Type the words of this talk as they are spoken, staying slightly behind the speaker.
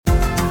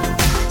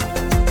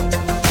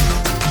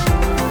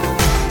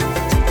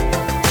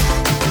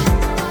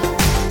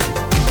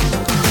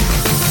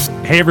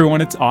Hey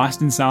everyone, it's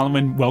Austin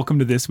Solomon. Welcome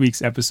to this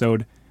week's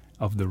episode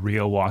of the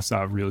Real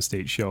Wausau Real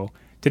Estate Show.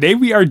 Today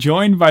we are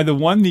joined by the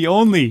one, the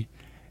only,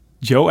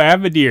 Joe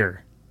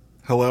Abadier.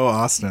 Hello,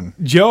 Austin.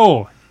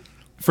 Joe,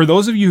 for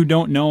those of you who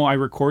don't know, I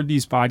record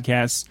these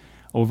podcasts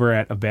over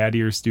at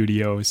Abadier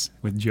Studios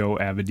with Joe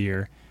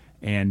Abadier.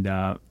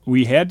 And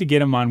we had to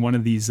get him on one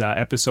of these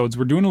episodes.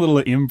 We're doing a little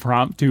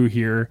impromptu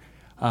here.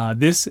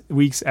 This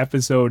week's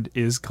episode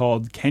is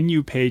called Can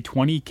You Pay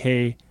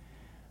 $20,000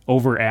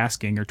 over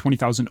asking, or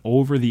 $20,000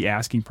 over the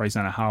asking price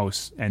on a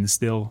house and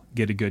still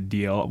get a good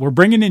deal? We're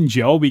bringing in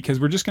Joe because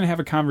we're just going to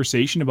have a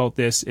conversation about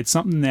this. It's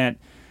something that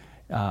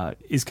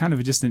is kind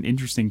of just an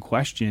interesting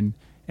question.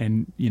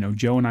 And, you know,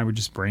 Joe and I were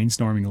just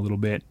brainstorming a little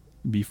bit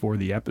before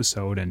the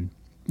episode. And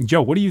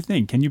Joe, what do you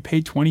think? Can you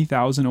pay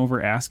 $20,000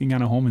 over asking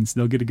on a home and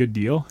still get a good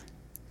deal?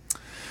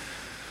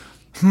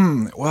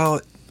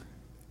 Well,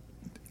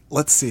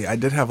 let's see. I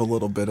did have a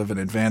little bit of an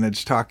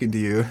advantage talking to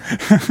you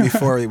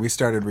before we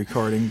started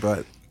recording,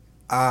 but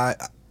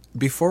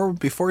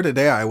before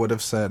today, I would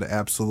have said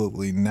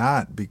absolutely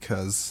not,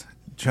 because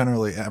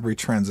generally every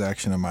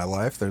transaction in my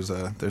life, there's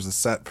a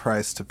set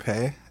price to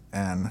pay,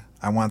 and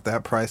I want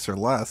that price or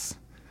less.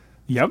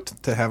 Yep.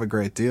 To have a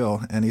great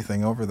deal.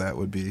 Anything over that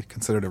would be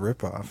considered a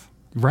ripoff.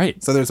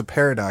 Right. So there's a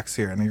paradox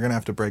here, and you're going to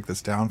have to break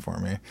this down for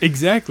me.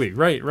 Exactly.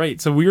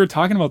 Right. So we were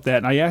talking about that,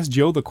 and I asked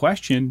Joe the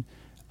question,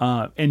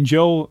 and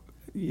Joe,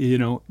 you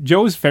know,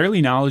 Joe is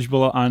fairly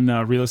knowledgeable on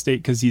real estate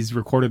because he's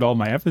recorded all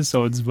my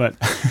episodes, but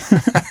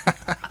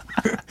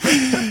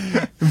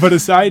but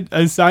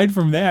aside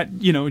from that,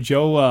 you know,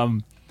 Joe,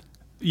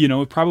 you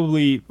know,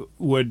 probably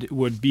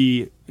would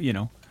be, you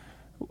know,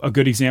 a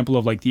good example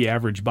of like the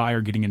average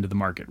buyer getting into the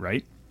market,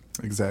 right?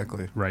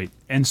 Exactly. Right.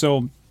 And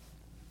so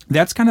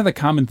that's kind of the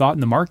common thought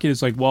in the market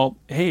is like, well,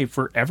 hey,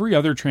 for every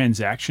other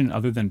transaction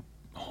other than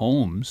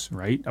homes,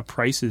 right, a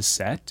price is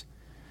set,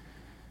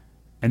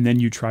 and then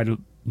you try to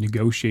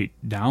negotiate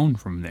down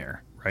from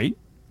there, right?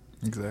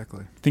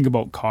 Exactly. Think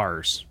about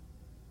cars.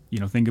 You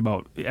know, think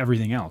about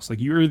everything else.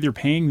 Like you're either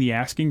paying the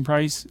asking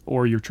price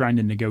or you're trying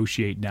to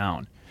negotiate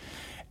down.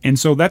 And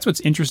so that's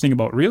what's interesting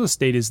about real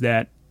estate is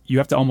that you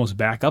have to almost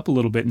back up a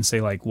little bit and say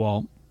like,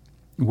 well,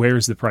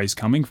 where's the price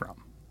coming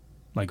from?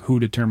 Like who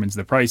determines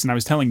the price? And I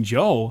was telling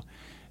Joe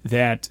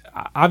that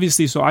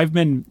obviously, so I've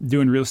been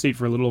doing real estate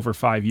for a little over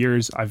 5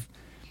 years. I've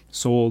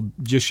sold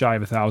just shy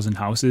of 1,000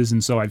 houses.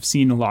 And so I've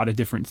seen a lot of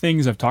different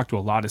things. I've talked to a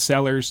lot of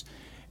sellers.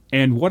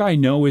 And what I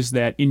know is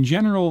that in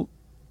general,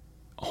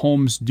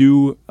 homes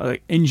do,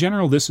 in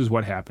general, this is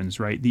what happens,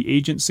 right? The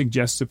agent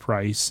suggests a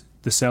price.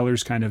 The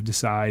sellers kind of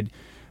decide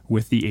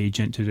with the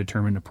agent to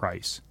determine a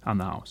price on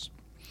the house.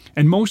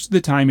 And most of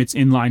the time it's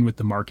in line with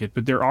the market,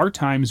 but there are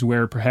times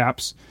where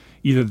perhaps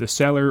either the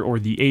seller or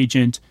the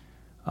agent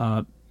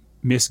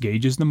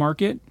misgauges the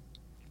market,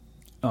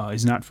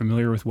 is not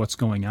familiar with what's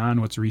going on,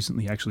 what's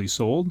recently actually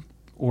sold,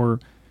 or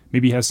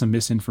maybe has some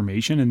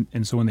misinformation,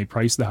 and so when they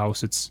price the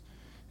house, it's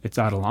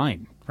out of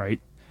line, right?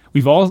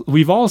 We've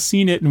all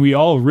seen it, and we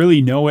all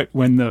really know it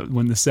when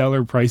the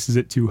seller prices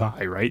it too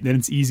high, right? Then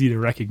it's easy to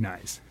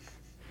recognize.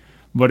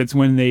 But it's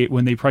when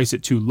they price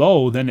it too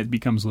low, then it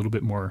becomes a little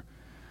bit more,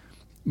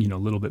 you know, a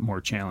little bit more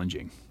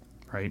challenging,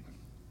 right?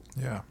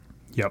 Yeah.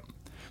 Yep.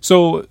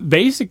 So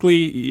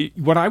basically,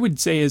 what I would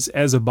say is,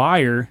 as a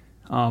buyer,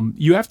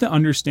 you have to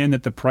understand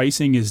that the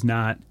pricing it's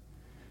not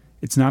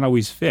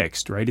always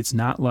fixed, right? It's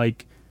not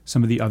like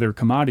some of the other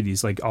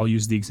commodities. Like I'll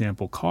use the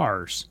example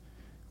cars,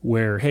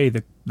 where, hey,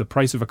 the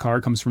price of a car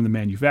comes from the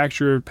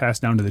manufacturer,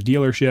 passed down to the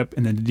dealership,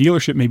 and then the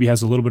dealership maybe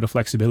has a little bit of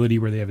flexibility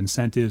where they have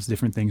incentives,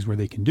 different things where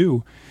they can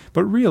do.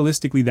 But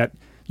realistically, that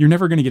you're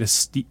never going to get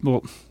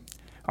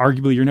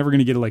arguably you're never going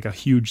to get like a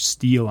huge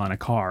steal on a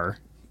car.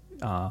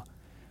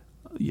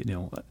 You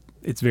know,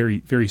 it's very,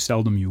 very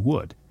seldom you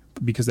would,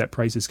 because that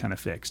price is kind of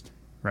fixed,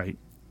 right?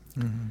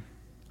 Mm-hmm.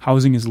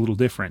 Housing is a little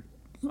different.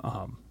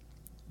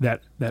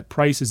 That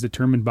price is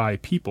determined by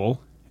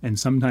people, and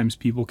sometimes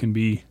people can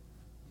be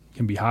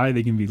high,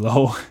 they can be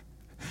low,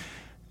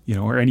 you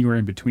know, or anywhere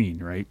in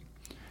between, right?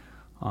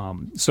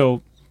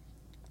 So,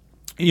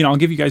 you know, I'll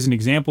give you guys an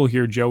example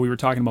here, Joe. We were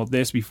talking about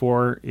this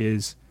before.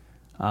 Is,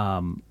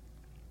 you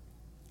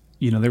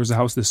know, there was a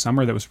house this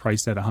summer that was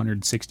priced at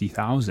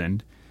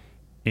 $160,000.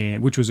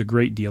 And which was a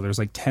great deal. There was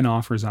like 10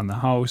 offers on the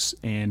house,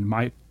 and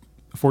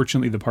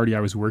fortunately the party I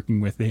was working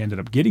with, they ended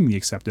up getting the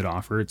accepted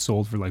offer. It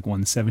sold for like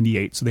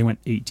 $178,000, so they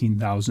went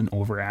 $18,000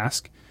 over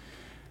ask.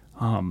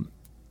 And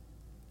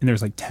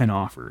there's like 10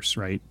 offers,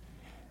 right?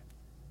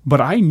 But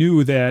I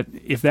knew that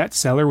if that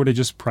seller would have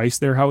just priced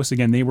their house,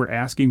 again, they were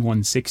asking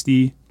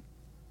 $160,000.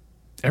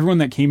 Everyone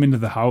that came into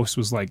the house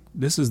was like,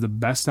 "This is the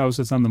best house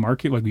that's on the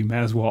market. Like we might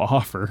as well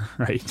offer,"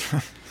 right?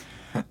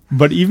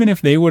 But even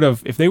if they would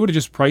have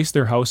just priced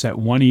their house at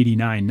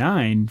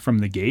 $189,900 from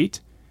the gate,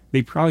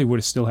 they probably would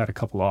have still had a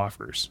couple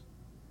offers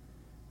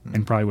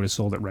and probably would have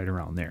sold it right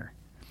around there.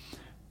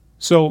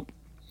 So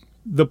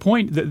the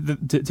point,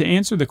 to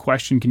answer the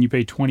question, can you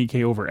pay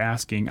 $20,000 over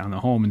asking on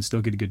the home and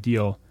still get a good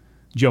deal?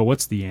 Joe,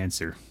 what's the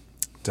answer?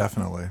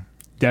 Definitely.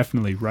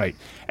 Definitely right.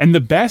 And the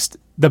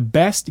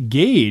best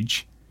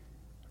gauge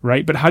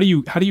right? But how do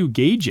you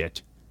gauge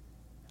it?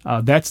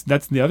 That's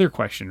the other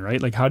question,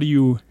 right? Like, how do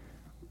you,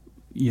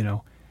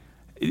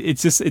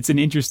 it's an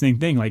interesting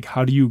thing. Like,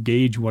 how do you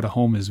gauge what a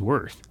home is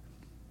worth?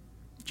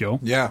 Joe?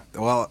 Yeah.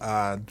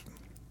 Well,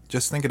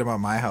 just thinking about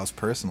my house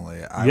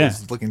personally, I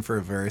was looking for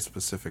a very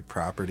specific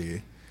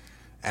property,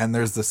 and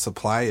there's the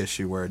supply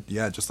issue where,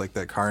 just like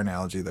that car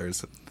analogy,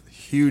 there's a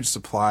huge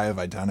supply of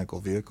identical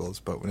vehicles,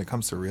 but when it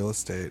comes to real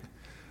estate,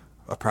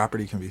 a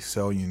property can be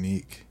so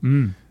unique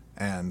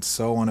and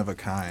so one of a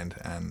kind,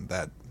 and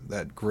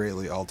that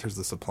greatly alters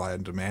the supply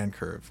and demand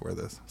curve, where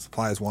the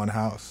supply is one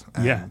house.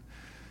 And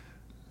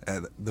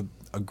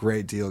a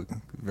great deal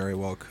very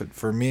well could,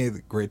 for me,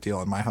 the great deal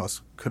on my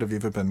house could have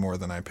even been more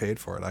than I paid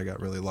for it. I got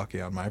really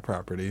lucky on my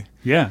property.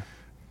 Yeah.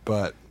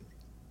 But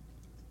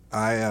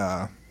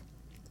I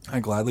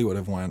gladly would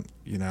have went,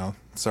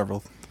 several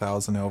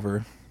thousand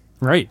over.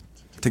 Right.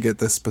 To get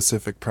this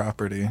specific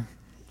property.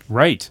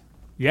 Right.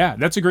 Yeah,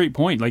 that's a great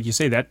point. Like you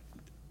say, that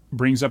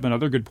brings up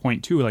another good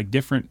point too. Like,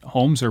 different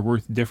homes are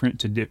worth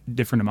different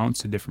amounts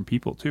to different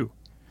people too.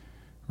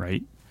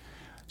 Right?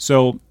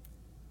 So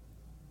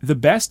the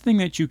best thing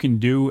that you can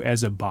do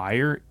as a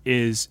buyer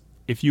is,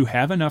 if you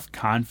have enough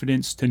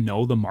confidence to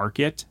know the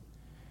market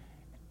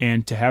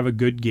and to have a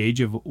good gauge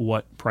of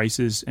what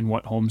prices and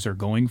what homes are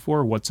going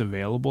for, what's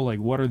available, like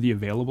what are the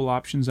available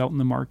options out in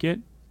the market,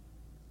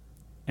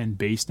 and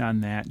based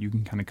on that, you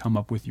can kind of come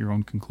up with your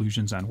own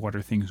conclusions on what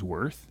are things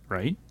worth,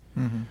 right?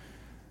 Mm-hmm.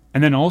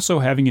 And then also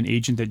having an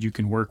agent that you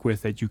can work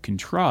with, that you can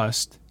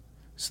trust,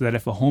 so that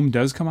if a home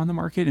does come on the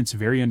market and it's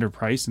very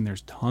underpriced and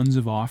there's tons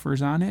of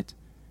offers on it,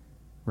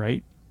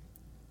 right?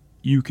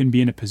 You can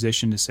be in a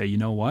position to say, you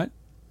know what?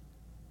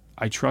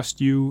 I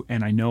trust you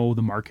and I know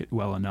the market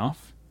well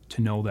enough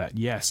to know that,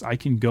 yes, I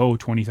can go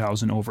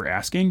 20,000 over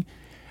asking,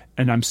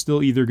 and I'm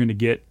still either going to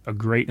get a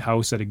great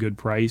house at a good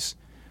price.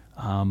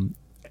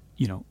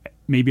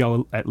 Maybe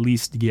I'll at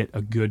least get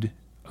a good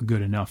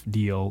enough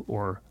deal,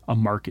 or a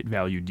market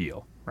value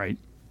deal, right?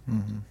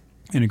 Mm-hmm.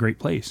 In a great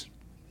place.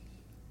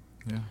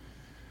 Yeah.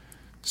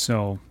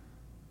 So,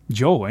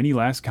 Joe, any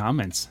last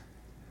comments?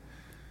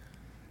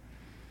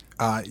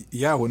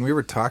 When we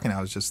were talking,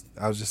 I was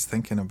just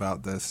thinking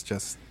about this.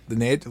 Just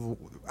the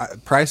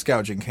price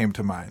gouging came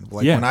to mind.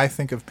 Like, when I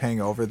think of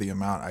paying over the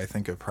amount, I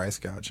think of price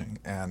gouging,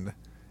 and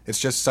it's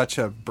just such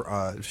a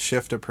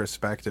shift of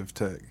perspective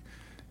to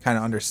kind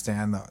of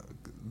understand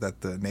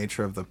that the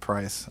nature of the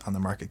price on the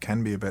market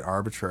can be a bit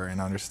arbitrary, and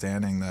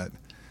understanding that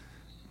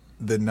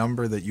the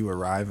number that you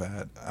arrive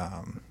at,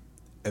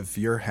 if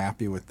you're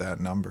happy with that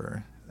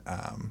number,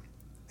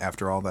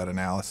 after all that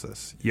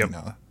analysis,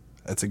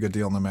 it's a good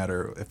deal no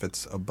matter if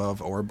it's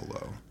above or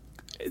below.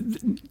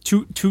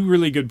 Two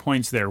really good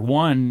points there.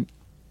 One,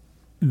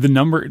 the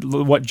number,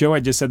 what Joe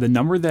had just said, the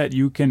number that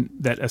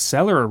a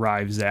seller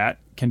arrives at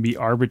can be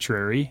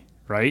arbitrary,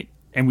 right?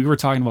 And we were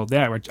talking about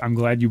that, which I'm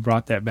glad you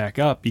brought that back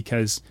up,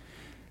 because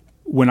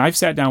when I've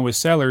sat down with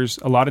sellers,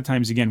 a lot of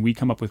times, again, we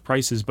come up with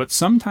prices, but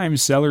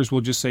sometimes sellers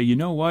will just say, you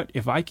know what,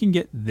 if I can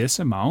get this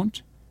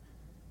amount,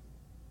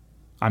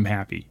 I'm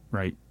happy,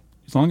 right?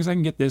 As long as I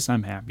can get this,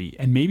 I'm happy.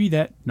 And maybe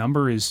that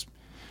number is,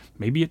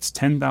 maybe it's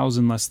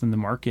 10,000 less than the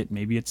market.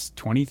 Maybe it's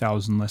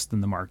 20,000 less than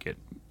the market.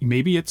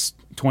 Maybe it's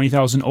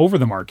 20,000 over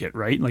the market,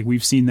 right? Like,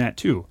 we've seen that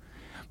too.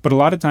 But a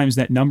lot of times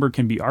that number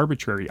can be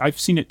arbitrary. I've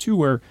seen it too,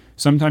 where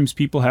sometimes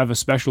people have a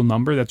special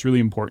number that's really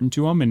important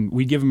to them, and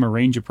we give them a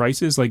range of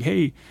prices. Like,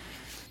 hey,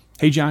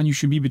 John, you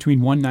should be between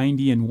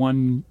 190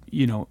 and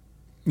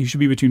you should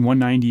be between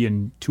 190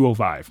 and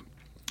 205.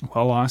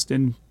 Well,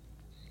 Austin,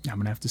 I'm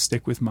gonna have to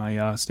stick with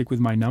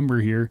my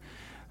number here.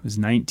 I was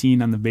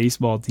 19 on the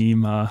baseball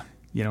team,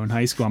 in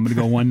high school. I'm gonna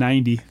go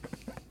 190.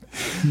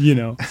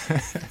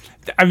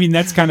 I mean,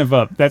 that's kind of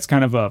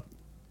a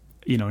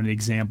an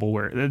example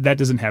where that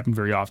doesn't happen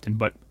very often,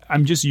 but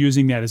I'm just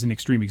using that as an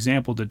extreme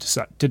example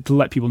to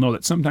let people know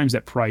that sometimes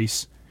that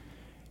price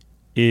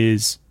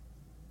it's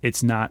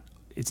not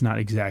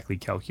exactly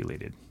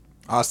calculated.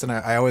 Austin,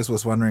 I always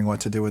was wondering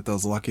what to do with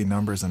those lucky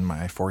numbers in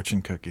my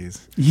fortune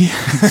cookies. Yeah.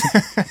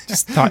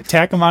 Just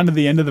tack them onto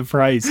the end of the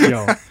price,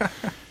 Joe.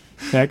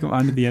 Tack them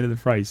onto the end of the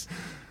price.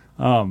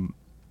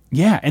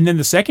 Yeah, and then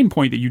the second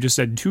point that you just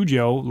said too,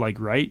 Joe, like,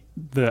 right,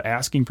 the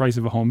asking price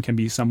of a home can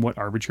be somewhat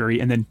arbitrary.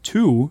 And then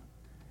two,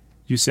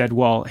 you said,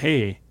 well,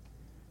 hey,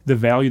 the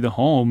value of the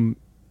home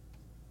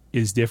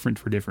is different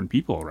for different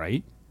people,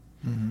 right?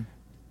 Mm-hmm.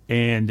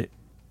 And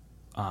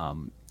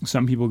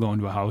some people go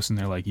into a house and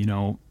they're like,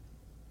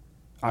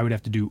 I would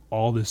have to do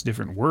all this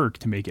different work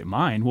to make it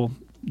mine. Well,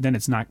 then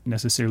it's not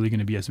necessarily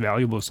going to be as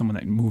valuable as someone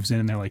that moves in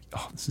and they're like,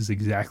 oh, this is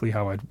exactly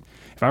how if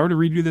I were to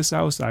redo this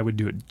house, I would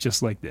do it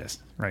just like this,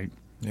 right?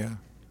 Yeah.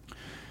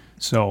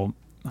 So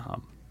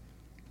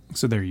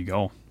there you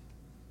go.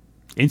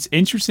 It's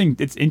interesting.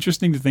 It's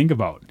interesting to think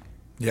about.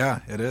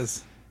 Yeah, it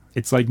is.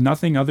 It's like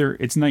nothing other.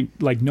 It's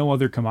like no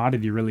other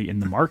commodity really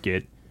in the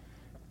market,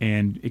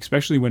 and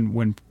especially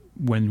when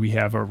we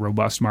have a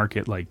robust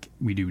market like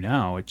we do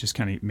now, it just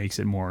kind of makes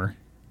it more.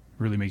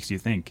 Really makes you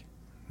think.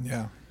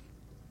 Yeah.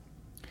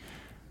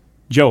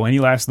 Joe, any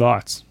last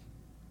thoughts?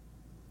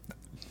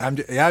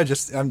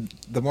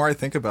 The more I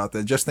think about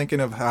that, just thinking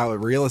of how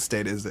real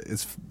estate is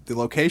the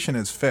location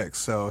is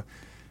fixed. So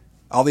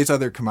all these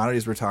other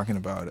commodities we're talking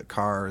about,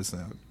 cars,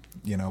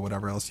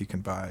 whatever else you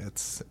can buy,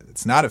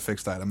 it's not a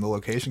fixed item. The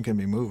location can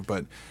be moved,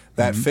 but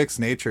that fixed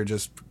nature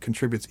just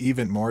contributes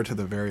even more to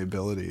the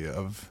variability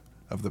of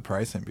the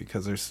pricing,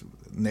 because there's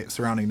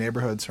surrounding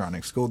neighborhoods,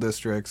 surrounding school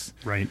districts,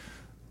 right?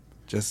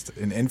 Just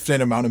an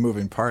infinite amount of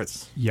moving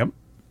parts. Yep.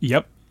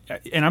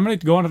 And I'm going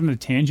to go on a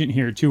tangent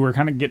here too. We're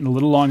kind of getting a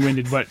little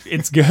long-winded, but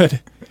it's good.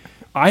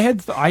 I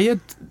had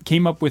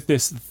came up with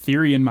this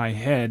theory in my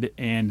head,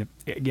 and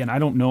again, I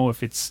don't know if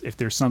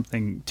there's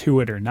something to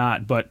it or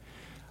not, but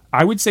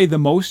I would say the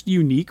most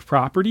unique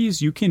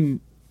properties, you can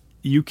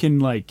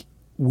like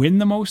win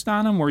the most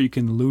on them, or you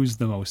can lose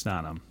the most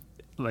on them.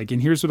 Like,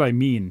 and here's what I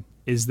mean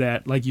is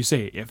that, like you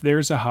say, if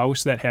there's a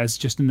house that has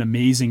just an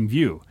amazing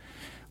view,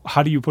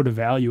 how do you put a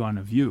value on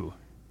a view,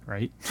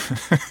 right?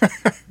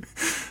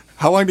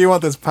 How long do you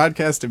want this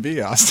podcast to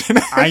be, Austin?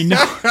 I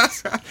know.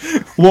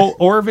 Well,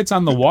 or if it's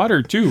on the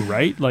water too,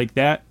 right? Like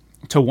that,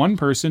 to one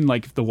person,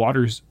 like if the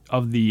water's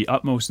of the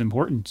utmost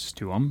importance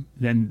to them,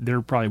 then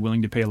they're probably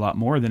willing to pay a lot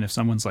more than if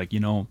someone's like,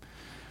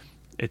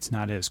 it's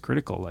not as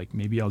critical. Like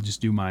maybe I'll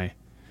just do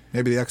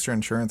maybe the extra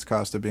insurance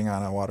cost of being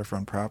on a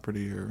waterfront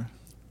property,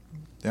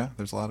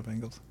 there's a lot of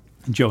angles.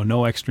 Joe,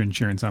 no extra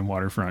insurance on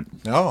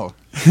waterfront. No.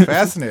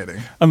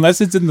 Fascinating.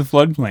 Unless it's in the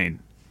floodplain.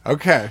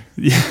 Okay.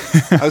 Yeah.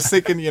 I was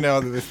thinking,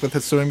 with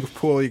the swimming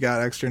pool, you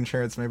got extra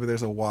insurance. Maybe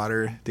there's a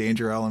water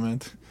danger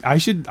element. I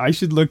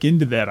should look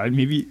into that.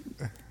 Maybe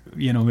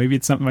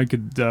it's something I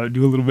could do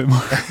a little bit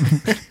more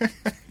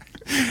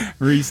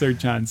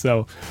research on.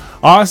 So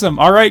awesome.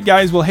 All right,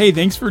 guys. Well, hey,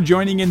 thanks for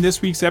joining in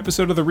this week's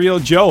episode of The Real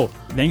Joe.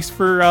 Thanks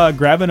for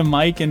grabbing a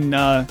mic and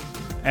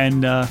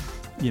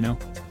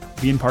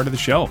being part of the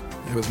show.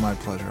 It was my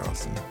pleasure,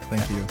 Austin.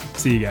 Thank you.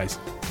 See you guys.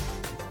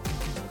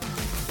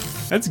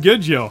 That's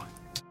good, Joe.